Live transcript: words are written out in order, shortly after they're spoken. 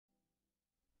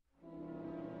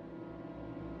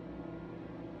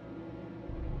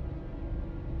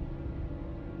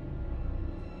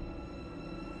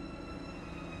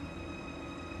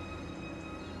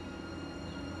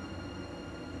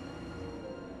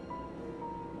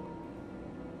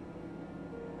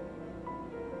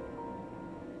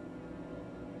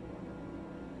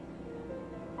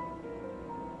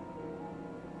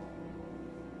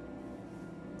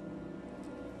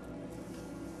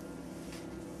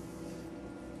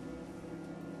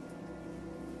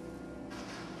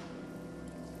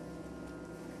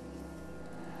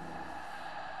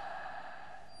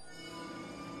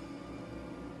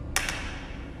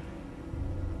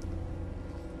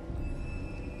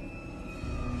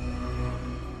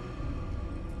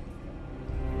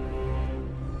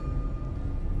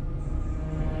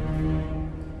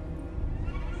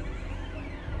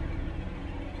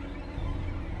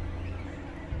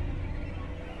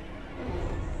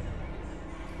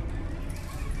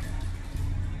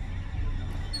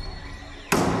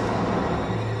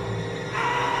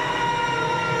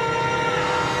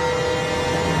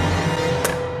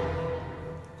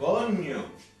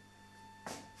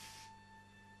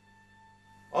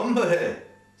¡Hombre!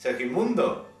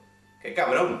 ¡Serjismundo! ¡Qué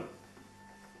cabrón!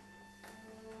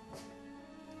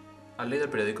 ¿Has leído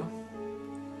el periódico?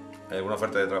 ¿Hay alguna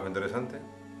oferta de trabajo interesante?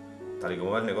 Tal y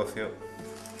como va el negocio,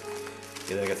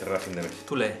 tiene que cerrar a fin de mes.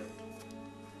 Tú lee.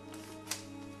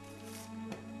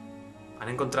 Han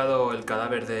encontrado el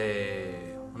cadáver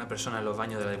de una persona en los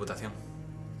baños de la Diputación.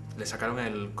 Le sacaron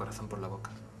el corazón por la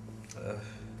boca.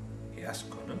 Qué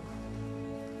asco, ¿no?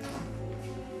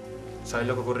 ¿Sabes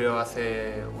lo que ocurrió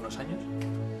hace unos años?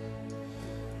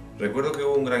 Recuerdo que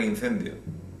hubo un gran incendio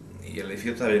y el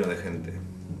edificio estaba lleno de gente.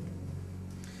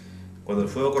 Cuando el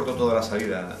fuego cortó toda la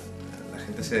salida, la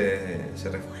gente se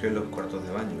refugió en los cuartos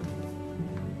de baño.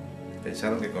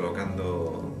 Pensaron que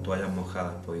colocando toallas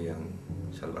mojadas podían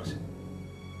salvarse.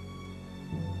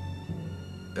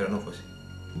 Pero no fue así.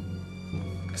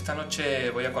 Esta noche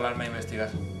voy a colarme a investigar.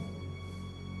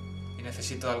 Y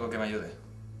necesito algo que me ayude.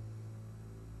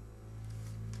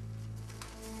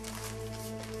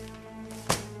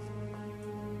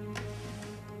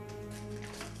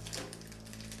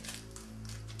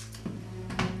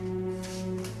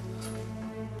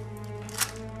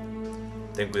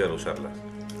 Ten cuidado al usarlas.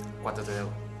 ¿Cuánto te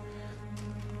debo?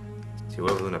 Si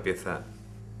vuelves de una pieza,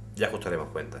 ya ajustaremos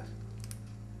cuentas.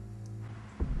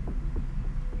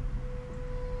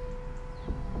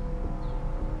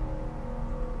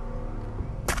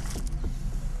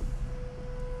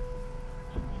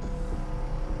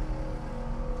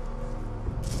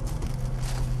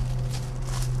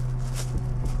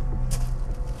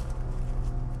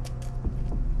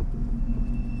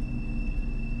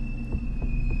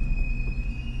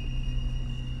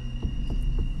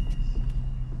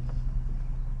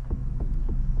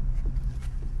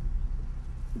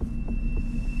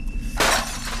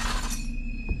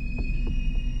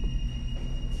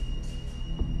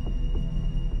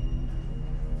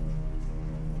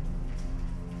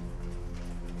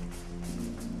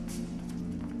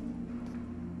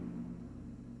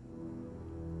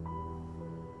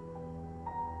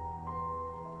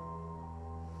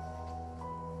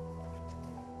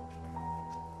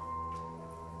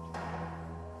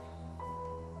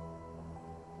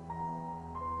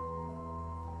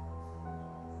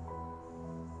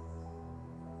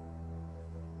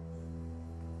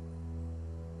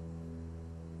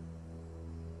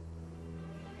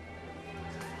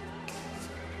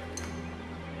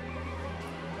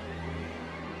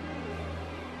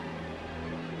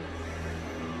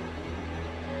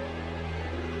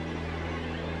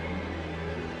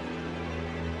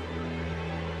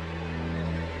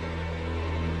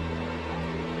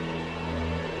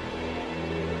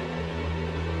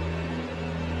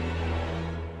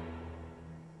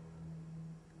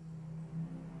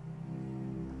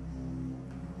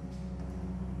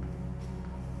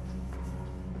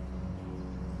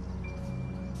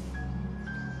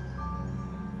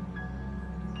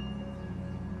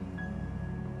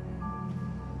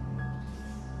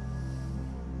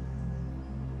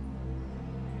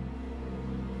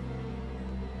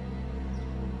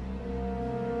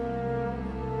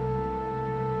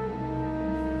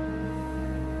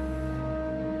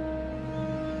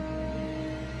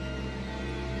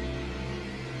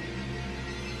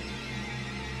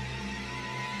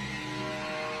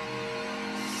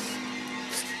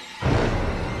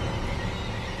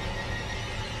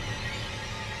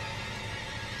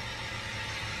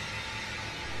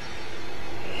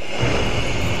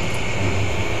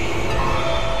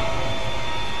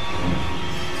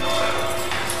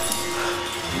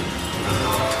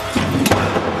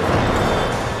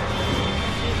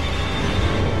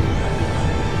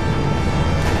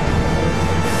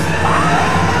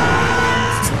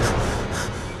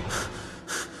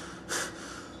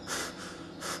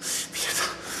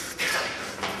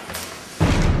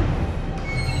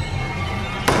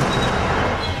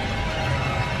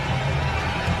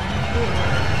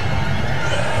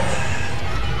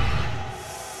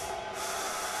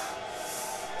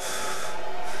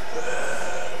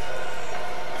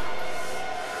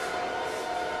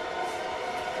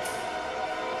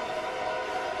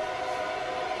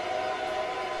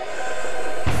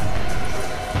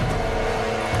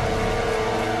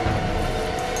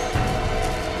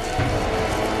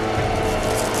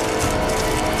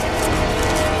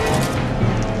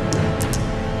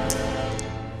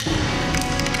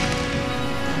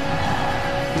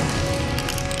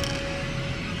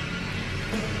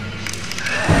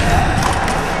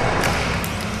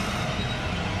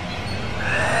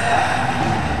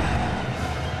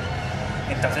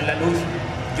 Entrad en la luz,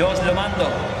 yo os lo mando.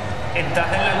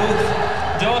 Entrad en la luz,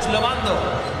 yo os lo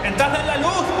mando. Entrad en la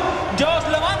luz, yo os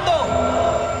lo